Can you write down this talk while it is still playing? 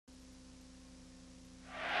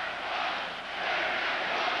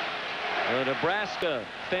Nebraska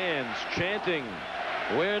fans chanting,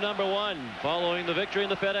 "We're #1," following the victory in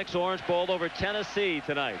the FedEx Orange Bowl over Tennessee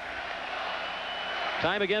tonight.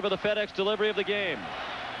 Time again for the FedEx delivery of the game.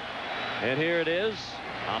 And here it is.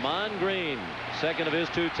 Ahman Green, second of his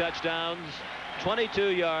 2 touchdowns, 22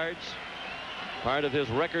 yards. Part of his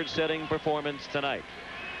record-setting performance tonight.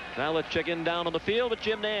 Now let's check in down on the field with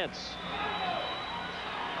Jim Nance.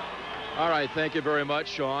 All right, thank you very much,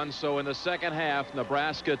 Sean. So in the second half,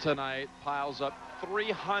 Nebraska tonight piles up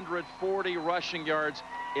 340 rushing yards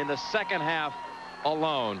in the second half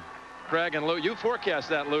alone. Craig and Lou, you forecast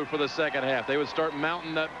that, Lou, for the second half. They would start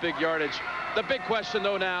mounting that big yardage. The big question,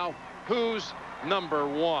 though, now, who's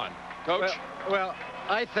 #1? Coach? Well,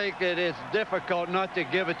 I think that it's difficult not to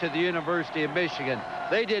give it to the University of Michigan.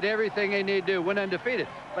 They did everything they need to do, went undefeated.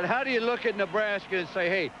 But how do you look at Nebraska and say,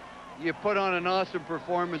 hey, you put on an awesome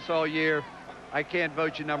performance all year, I can't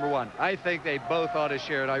vote you #1. I think they both ought to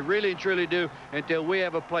share it. I really and truly do, until we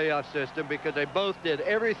have a playoff system, because they both did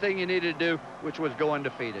everything you needed to do, which was go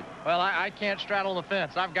undefeated. Well, I can't straddle the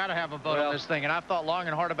fence. I've got to have a vote on this thing, and I've thought long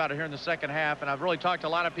and hard about it here in the second half, and I've really talked to a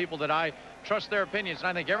lot of people that I trust their opinions, and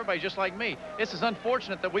I think everybody's just like me. This is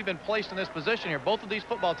unfortunate that we've been placed in this position here. Both of these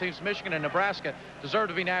football teams, Michigan and Nebraska, deserve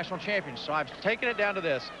to be national champions. So I've taken it down to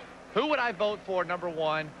this. Who would I vote for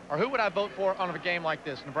 #1, or who would I vote for on a game like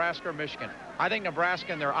this, Nebraska or Michigan? I think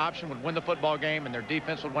Nebraska and their option would win the football game, and their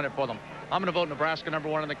defense would win it for them. I'm going to vote Nebraska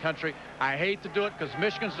 #1 in the country. I hate to do it because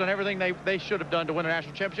Michigan's done everything they should have done to win a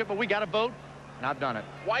national championship, but we got to vote, and I've done it.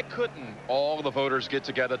 Why couldn't all the voters get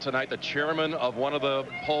together tonight, the chairman of one of the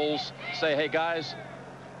polls, say, hey, guys,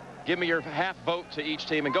 give me your half vote to each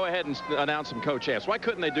team and go ahead and announce some co-champs? Why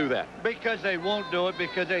couldn't they do that? Because they won't do it,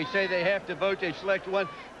 because they say they have to vote, they select one.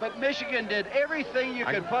 But Michigan did everything you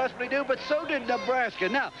could possibly do, but so did Nebraska.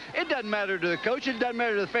 Now, it doesn't matter to the coach, it doesn't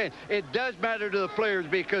matter to the fans. It does matter to the players,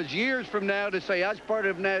 because years from now to say I was part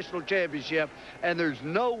of a national championship, and there's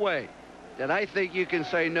no way that I think you can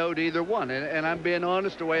say no to either one. And I'm being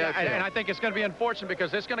honest the way I feel. And I think it's going to be unfortunate,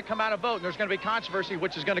 because it's going to come out of vote, and there's going to be controversy,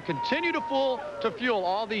 which is going to continue to fuel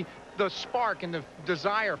all the spark and the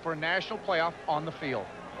desire for a national playoff on the field.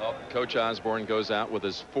 Well, Coach Osborne goes out with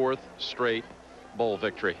his 4th straight bowl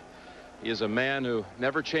victory. He is a man who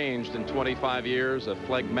never changed in 25 years, a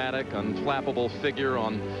phlegmatic, unflappable figure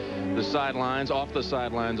on the sidelines, off the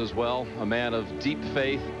sidelines as well, a man of deep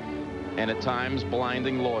faith and at times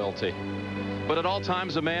blinding loyalty. But at all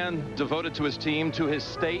times a man devoted to his team, to his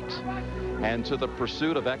state, and to the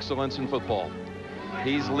pursuit of excellence in football.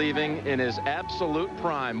 He's leaving in his absolute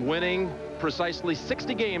prime, winning precisely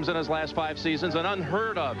 60 games in his last 5 seasons, an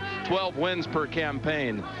unheard of 12 wins per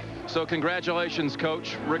campaign. So congratulations,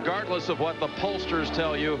 Coach. Regardless of what the pollsters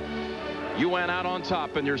tell you, you went out on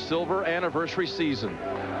top in your silver anniversary season,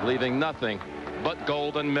 leaving nothing but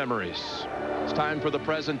golden memories. It's time for the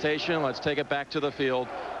presentation. Let's take it back to the field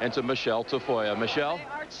and to Michelle Tafoya. Michelle? They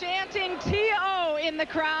are chanting T.O. in the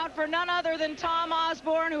crowd for none other than Tom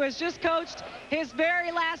Osborne, who has just coached his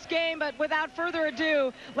very last game. But without further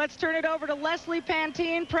ado, let's turn it over to Leslie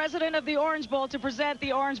Pantene, president of the Orange Bowl, to present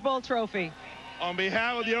the Orange Bowl trophy. On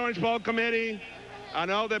behalf of the Orange Bowl committee and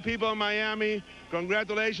all the people of Miami,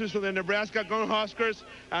 congratulations to the Nebraska Cornhuskers,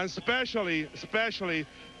 and especially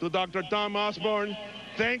to Dr. Tom Osborne.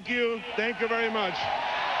 Thank you very much.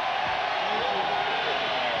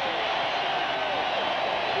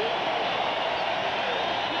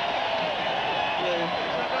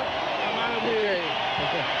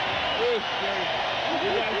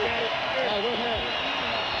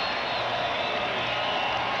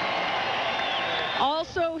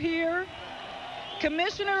 Also here,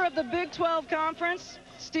 Commissioner of the Big 12 Conference,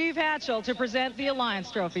 Steve Hatchell, to present the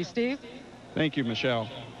Alliance Trophy. Steve? Thank you, Michelle.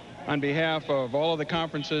 On behalf of all of the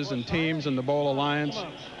conferences and teams in the Bowl Alliance,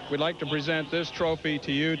 we'd like to present this trophy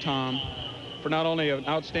to you, Tom, for not only an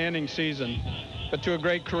outstanding season, but to a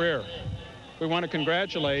great career. We want to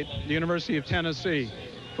congratulate the University of Tennessee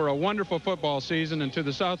for a wonderful football season, and to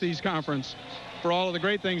the Southeast Conference for all of the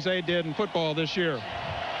great things they did in football this year.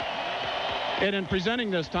 And in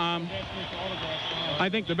presenting this, Tom, I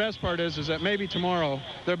think the best part is that maybe tomorrow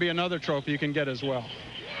there'll be another trophy you can get as well.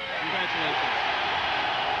 Congratulations.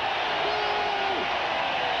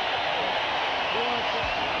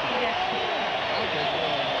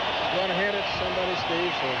 You want to hand it to somebody,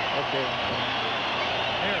 Steve? Okay.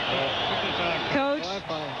 Coach,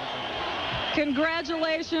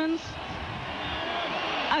 congratulations.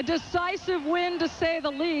 A decisive win, to say the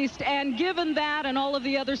least. And given that and all of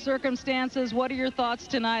the other circumstances, what are your thoughts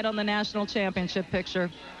tonight on the national championship picture?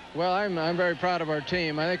 Well, I'm very proud of our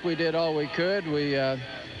team. I think we did all we could.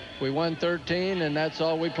 We won 13, and that's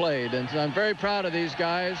all we played. And so I'm very proud of these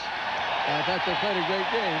guys. I thought they played a great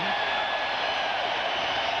game.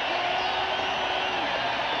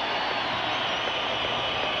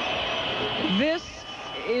 This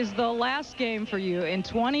is the last game for you. In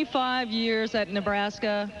 25 years at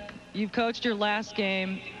Nebraska, you've coached your last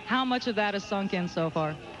game. How much of that has sunk in so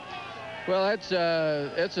far? Well, it's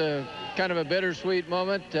a kind of a bittersweet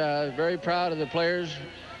moment. Very proud of the players.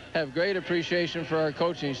 Have great appreciation for our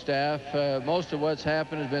coaching staff. Most of what's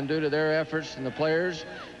happened has been due to their efforts and the players.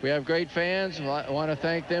 We have great fans. I want to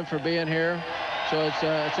thank them for being here. So it's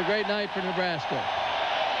a great night for Nebraska.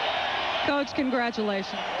 Coach,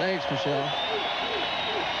 congratulations. Thanks, Michelle.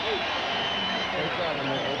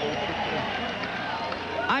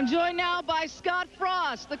 I'm joined now by Scott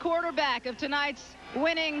Frost, the quarterback of tonight's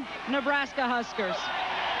winning Nebraska Huskers.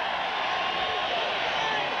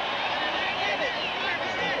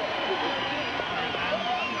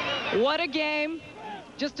 What a game.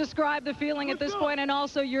 Just describe the feeling at this point and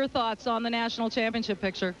also your thoughts on the national championship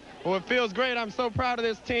picture. Well, it feels great. I'm so proud of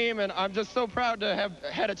this team, and I'm just so proud to have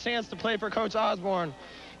had a chance to play for Coach Osborne.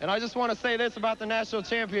 And I just want to say this about the national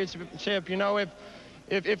championship. You know,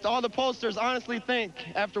 if all the pollsters honestly think,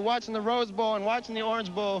 after watching the Rose Bowl and watching the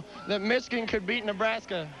Orange Bowl, that Michigan could beat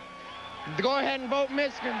Nebraska, go ahead and vote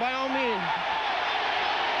Michigan by all means.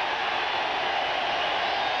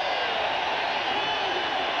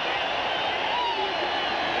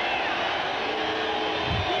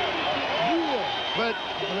 But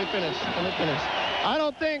let me finish. I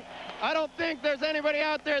don't think there's anybody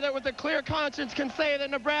out there that with a clear conscience can say that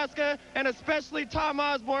Nebraska, and especially Tom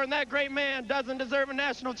Osborne, that great man, doesn't deserve a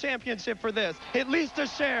national championship for this. At least a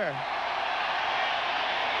share.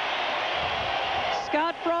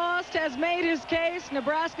 Scott Frost has made his case.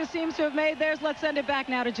 Nebraska seems to have made theirs. Let's send it back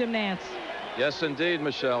now to Jim Nance. Yes, indeed,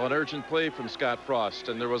 Michelle. An urgent plea from Scott Frost.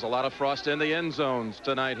 And there was a lot of Frost in the end zones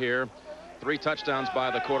tonight here. 3 touchdowns by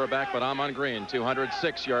the quarterback, but Amon Green,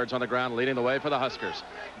 206 yards on the ground, leading the way for the Huskers.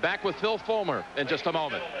 Back with Phil Fulmer in just a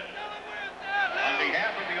moment. On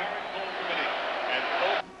behalf of the Orange Bowl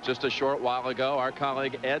Committee. Just a short while ago, our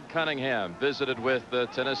colleague Ed Cunningham visited with the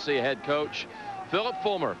Tennessee head coach, Philip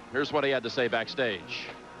Fulmer. Here's what he had to say backstage.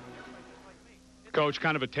 Coach,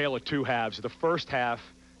 kind of a tale of two halves. The first half,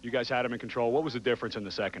 you guys had him in control. What was the difference in the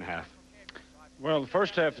second half? Well, the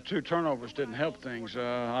first half, the 2 turnovers didn't help things.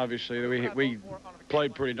 Obviously, we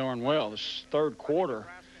played pretty darn well. This third quarter,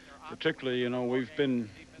 particularly, you know, we've been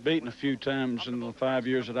beaten a few times in the 5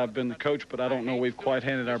 years that I've been the coach, but I don't know we've quite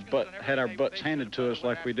had our butts handed to us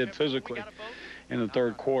like we did physically in the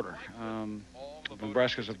third quarter.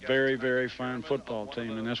 Nebraska's a very, very fine football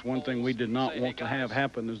team, and that's one thing we did not want to have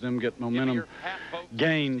happen is them get momentum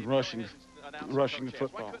gained rushing the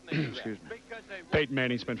football. Excuse me. Peyton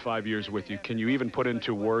Manning spent 5 years with you. Can you even put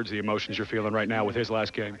into words the emotions you're feeling right now with his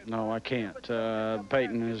last game? No, I can't.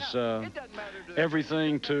 Peyton is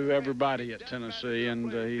everything to everybody at Tennessee,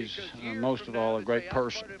 and he's most of all a great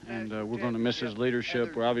person. And we're going to miss his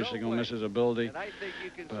leadership. We're obviously going to miss his ability,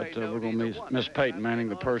 but we're going to miss Peyton Manning,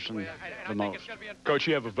 the person, the most. Coach,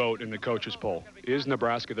 you have a vote in the coaches poll. Is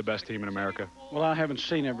Nebraska the best team in America? Well, I haven't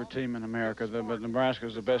seen every team in America, but Nebraska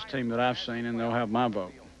is the best team that I've seen, and they'll have my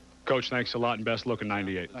vote. Coach, thanks a lot, and best look in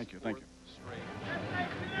 98. Thank you. Thank you.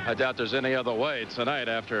 I doubt there's any other way tonight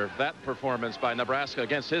after that performance by Nebraska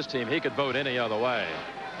against his team. He could vote any other way.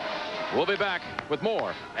 We'll be back with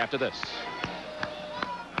more after this.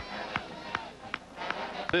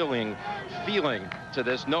 Feeling to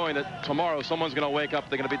this, knowing that tomorrow someone's going to wake up,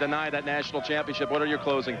 they're going to be denied that national championship. What are your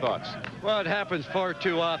closing thoughts? Well, it happens far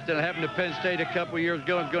too often. It happened to Penn State a couple of years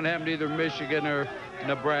ago. It's going to happen to either Michigan or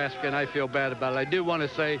Nebraska, and I feel bad about it. I do want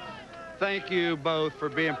to say thank you both for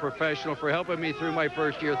being professional, for helping me through my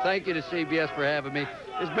first year. Thank you to CBS for having me.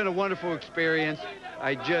 It's been a wonderful experience.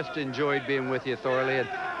 I just enjoyed being with you thoroughly, and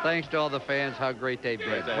thanks to all the fans, how great they've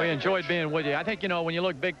been. We enjoyed being with you. I think, you know, when you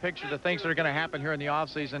look big picture, the things that are going to happen here in the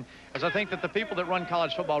offseason is I think that the people that run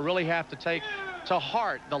college football really have to take to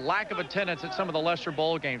heart the lack of attendance at some of the lesser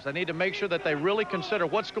bowl games. They need to make sure that they really consider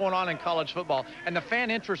what's going on in college football and the fan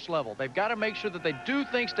interest level. They've got to make sure that they do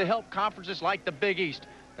things to help conferences like the Big East.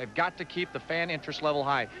 They've got to keep the fan interest level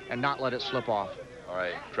high and not let it slip off. All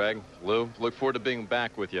right, Craig, Lou, look forward to being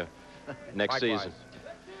back with you next season.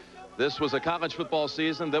 This was a college football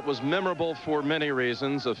season that was memorable for many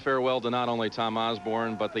reasons. A farewell to not only Tom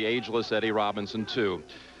Osborne, but the ageless Eddie Robinson, too.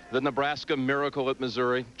 The Nebraska miracle at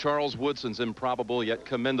Missouri, Charles Woodson's improbable yet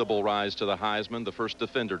commendable rise to the Heisman, the first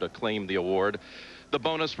defender to claim the award. The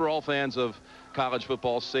bonus for all fans of college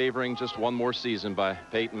football, savoring just one more season by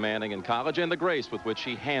Peyton Manning in college, and the grace with which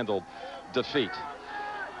he handled defeat.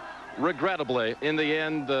 Regrettably, in the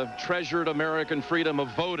end, the treasured American freedom of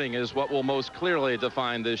voting is what will most clearly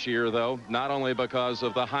define this year, though, not only because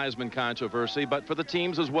of the Heisman controversy, but for the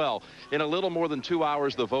teams as well. In a little more than 2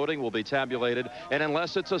 hours, the voting will be tabulated, and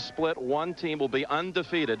unless it's a split, one team will be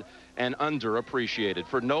undefeated and underappreciated.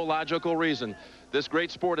 For no logical reason, this great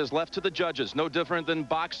sport is left to the judges, no different than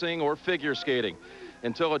boxing or figure skating.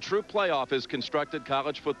 Until a true playoff is constructed,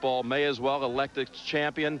 college football may as well elect its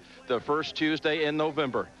champion the first Tuesday in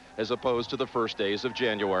November, as opposed to the first days of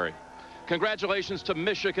January. Congratulations to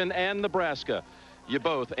Michigan and Nebraska. You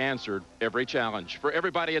both answered every challenge. For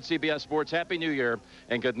everybody at CBS Sports, Happy New Year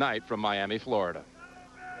and good night from Miami, Florida.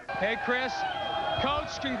 Hey, Chris.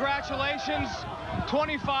 Coach, congratulations.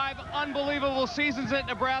 25 unbelievable seasons at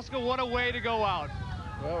Nebraska. What a way to go out.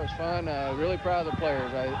 Well, it was fun. Really proud of the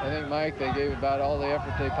players. I think, Mike, they gave about all the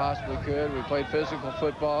effort they possibly could. We played physical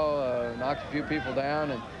football, knocked a few people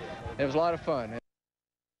down, and it was a lot of fun.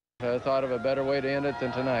 I thought of a better way to end it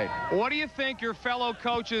than tonight. What do you think your fellow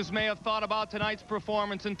coaches may have thought about tonight's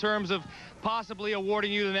performance in terms of possibly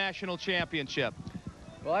awarding you the national championship?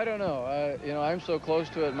 Well, I don't know. You know, I'm so close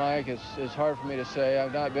to it, Mike. It's hard for me to say.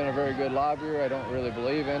 I've not been a very good lobbyer. I don't really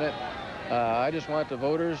believe in it. I just want the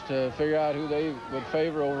voters to figure out who they would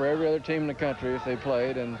favor over every other team in the country if they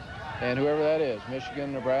played, and whoever that is,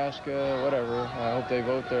 Michigan, Nebraska, whatever. I hope they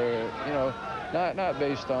vote their, you know, not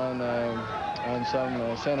based on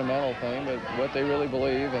some sentimental thing, but what they really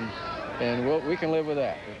believe, and we can live with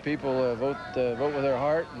that. If people vote with their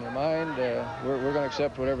heart and their mind, we're going to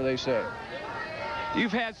accept whatever they say.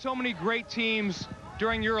 You've had so many great teams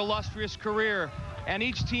during your illustrious career, and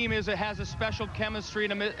each team has a special chemistry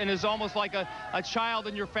and is almost like a child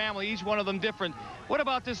in your family, each one of them different. What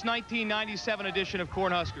about this 1997 edition of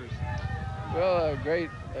Cornhuskers? Well, a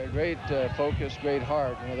great focus, great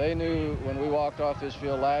heart. You know, they knew when we walked off this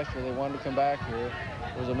field last year they wanted to come back here.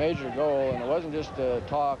 It was a major goal, and it wasn't just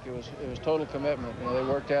talk. It was total commitment. You know, they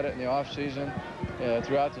worked at it in the off season,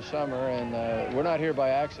 throughout the summer, and we're not here by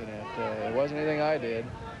accident. It wasn't anything I did.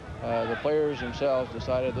 The players themselves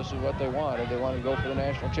decided this is what they wanted. They wanted to go for the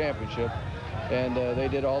national championship, and they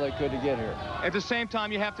did all they could to get here. At the same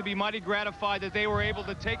time, you have to be mighty gratified that they were able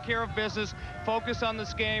to take care of business, focus on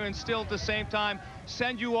this game, and still at the same time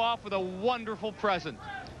send you off with a wonderful present.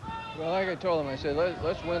 Well, like I told them, I said,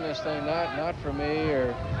 let's win this thing, not for me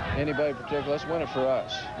or anybody in particular. Let's win it for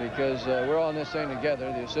us, because we're all in this thing together,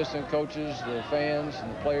 the assistant coaches, the fans,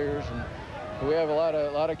 and the players, and we have a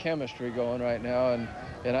lot of chemistry going right now,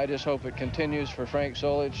 and I just hope it continues for Frank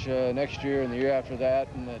Solich next year and the year after that,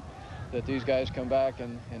 and that these guys come back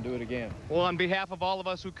and do it again. Well, on behalf of all of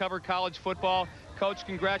us who cover college football, Coach,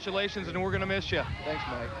 congratulations, and we're going to miss you. Thanks,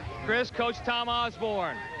 Mike. Chris, Coach Tom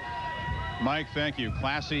Osborne. Mike, thank you.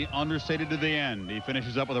 Classy, understated to the end. He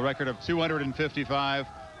finishes up with a record of 255,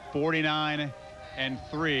 49, and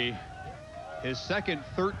 3. His second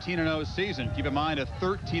 13-0 season. Keep in mind, a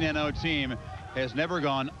 13-0 team has never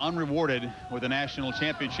gone unrewarded with a national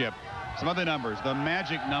championship. Some other numbers. The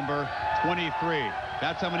magic number, 23.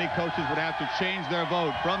 That's how many coaches would have to change their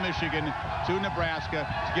vote from Michigan to Nebraska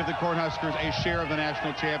to give the Cornhuskers a share of the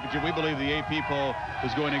national championship. We believe the AP poll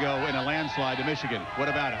is going to go in a landslide to Michigan. What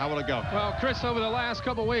about it? How will it go? Well, Chris, over the last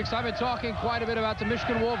couple of weeks, I've been talking quite a bit about the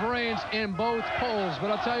Michigan Wolverines in both polls. But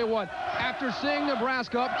I'll tell you what, after seeing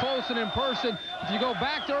Nebraska up close and in person, if you go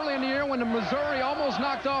back to early in the year when the Missouri almost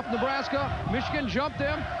knocked off Nebraska, Michigan jumped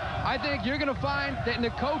them. I think you're going to find that in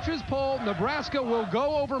the coaches' poll, Nebraska will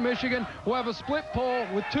go over Michigan. We'll have a split poll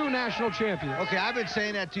with 2 national champions. Okay, I've been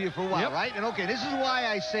saying that to you for a while, right? And okay, this is why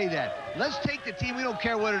I say that. Let's take the team, we don't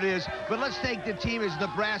care what it is, but let's take the team as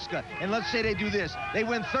Nebraska, and let's say they do this. They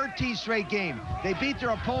win 13 straight games. They beat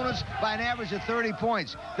their opponents by an average of 30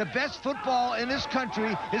 points. The best football in this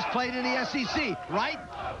country is played in the SEC, right?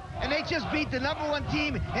 And they just beat the #1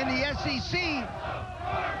 team in the SEC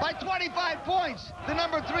by 25 points, the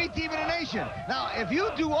 #3 team in the nation. Now, if you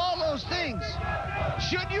do all those things,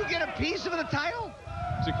 shouldn't you get a piece of the title?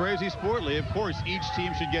 It's a crazy sport, Lee. Of course, each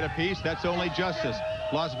team should get a piece. That's only justice.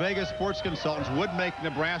 Las Vegas sports consultants would make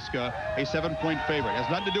Nebraska a 7-point favorite. It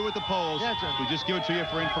has nothing to do with the polls. We just give it to you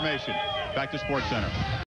for information. Back to SportsCenter.